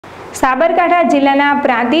સાબરકાંઠા જિલ્લાના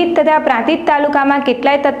પ્રાંતિજ તથા પ્રાંતિજ તાલુકામાં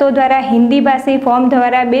કેટલાય તત્વો દ્વારા હિન્દી ભાષી ફોર્મ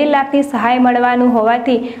દ્વારા 2 લાખની સહાય મળવાનું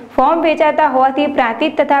હોવાથી ફોર્મ વેચાતા હોવાથી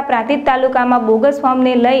પ્રાંતિજ તથા પ્રાંતિજ તાલુકામાં બોગસ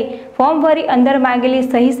ફોર્મને લઈ ફોર્મ ભરી અંદર માંગેલી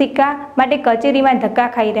સહી સિક્કા માટે કચેરીમાં ધક્કા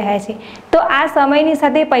ખાઈ રહ્યા છે, તો આ સમયની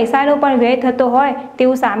સાથે પૈસાનો પણ વ્યય થતો હોય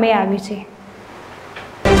તેવું સામે આવ્યું છે।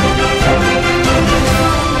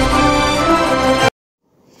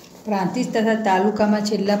 પ્રાંતિજ તથા તાલુકામાં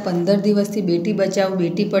છેલ્લા 15 દિવસથી બેટી બચાવો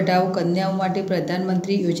બેટી પઢાઓ કન્યાઓ માટે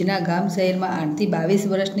પ્રધાનમંત્રી યોજના ગામ શહેરમાં 8 થી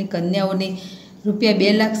 22 વર્ષની કન્યાઓને રૂપિયા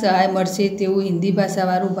 2 લાખ સહાય મળશે તેવું હિન્દી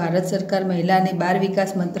ભાષાવાળું ભારત સરકાર મહિલા અને બાળ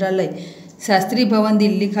વિકાસ મંત્રાલય શાસ્ત્રી ભવન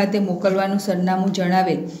દિલ્હી ખાતે મોકલવાનું સરનામું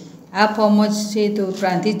જણાવેલ આ ફોર્મ જ છે। તો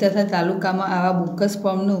પ્રાંતિજ તથા તાલુકામાં આવા બોગસ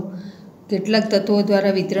ફોર્મનું કેટલાક તત્વો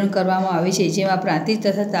દ્વારા વિતરણ કરવામાં આવે છે, જેમાં પ્રાંતિજ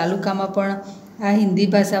તથા તાલુકામાં પણ આ હિન્દી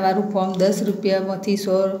ભાષાવાળું ફોર્મ 10 રૂપિયામાંથી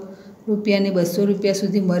 100 રૂપિયા અને 200 રૂપિયા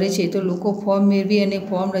સુધી મળે છે। તો લોકો ફોર્મ મેળવી અને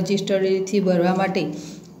ફોર્મ રજિસ્ટરીથી ભરવા માટે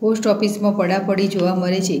પોસ્ટ ઓફિસમાં પડાપડી જોવા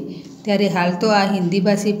મળે છે, ત્યારે હાલ તો આ હિન્દી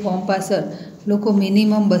ભાષી ફોર્મ પાછળ લોકો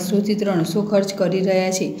મિનિમમ 200 થી 300 ખર્ચ કરી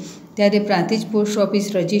રહ્યા છે, ત્યારે Prantij post office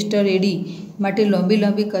register ready માટે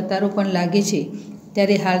લાંબી કતારો પણ લાગે છે,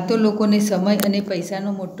 ત્યારે હાલ તો લોકોને સમય અને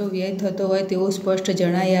પૈસાનો મોટો વ્યય થતો હોય તેવું સ્પષ્ટ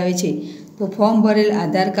જણાઈ આવે છે। તો ફોર્મ ભરેલ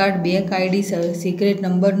આધાર કાર્ડ, બેંક આઈડી, સિક્રેટ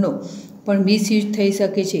નંબરનો પણ મિસયુઝ થઈ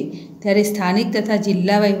શકે છે, ત્યારે સ્થાનિક તથા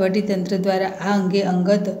જિલ્લા વહીવટીતંત્ર દ્વારા આ અંગે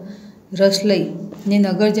અંગત રસ લઈને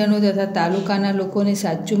નગરજનો તથા તાલુકાના લોકોને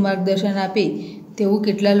સાચું માર્ગદર્શન આપે તેવું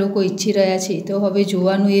કેટલા લોકો ઈચ્છી રહ્યા છે। તો હવે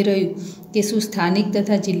જોવાનું એ રહ્યું કે શું સ્થાનિક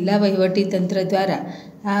તથા જિલ્લા વહીવટીતંત્ર દ્વારા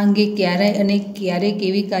આ અંગે ક્યારે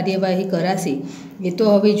કેવી કાર્યવાહી કરાશે એ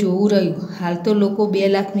તો હવે જોવું રહ્યું। હાલ તો લોકો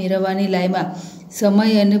 2 લાખ મેળવવાની લાઈનમાં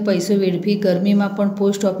સમય અને પૈસો વેડફી ગરમીમાં પણ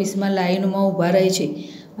પોસ્ટ ઓફિસમાં લાઈનમાં ઊભા રહે છે,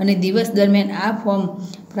 અને દિવસ દરમિયાન આ ફોર્મ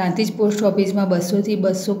પ્રાંતિજ પોસ્ટ ઓફિસમાં 200 થી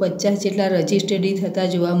 250 જેટલા રજિસ્ટ્રેડ થતા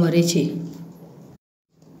જોવા મળે છે।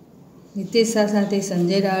 નિતેશ શાહ સાથે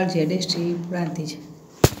સંજય રાહલ, ZSTV પ્રાંતિજ।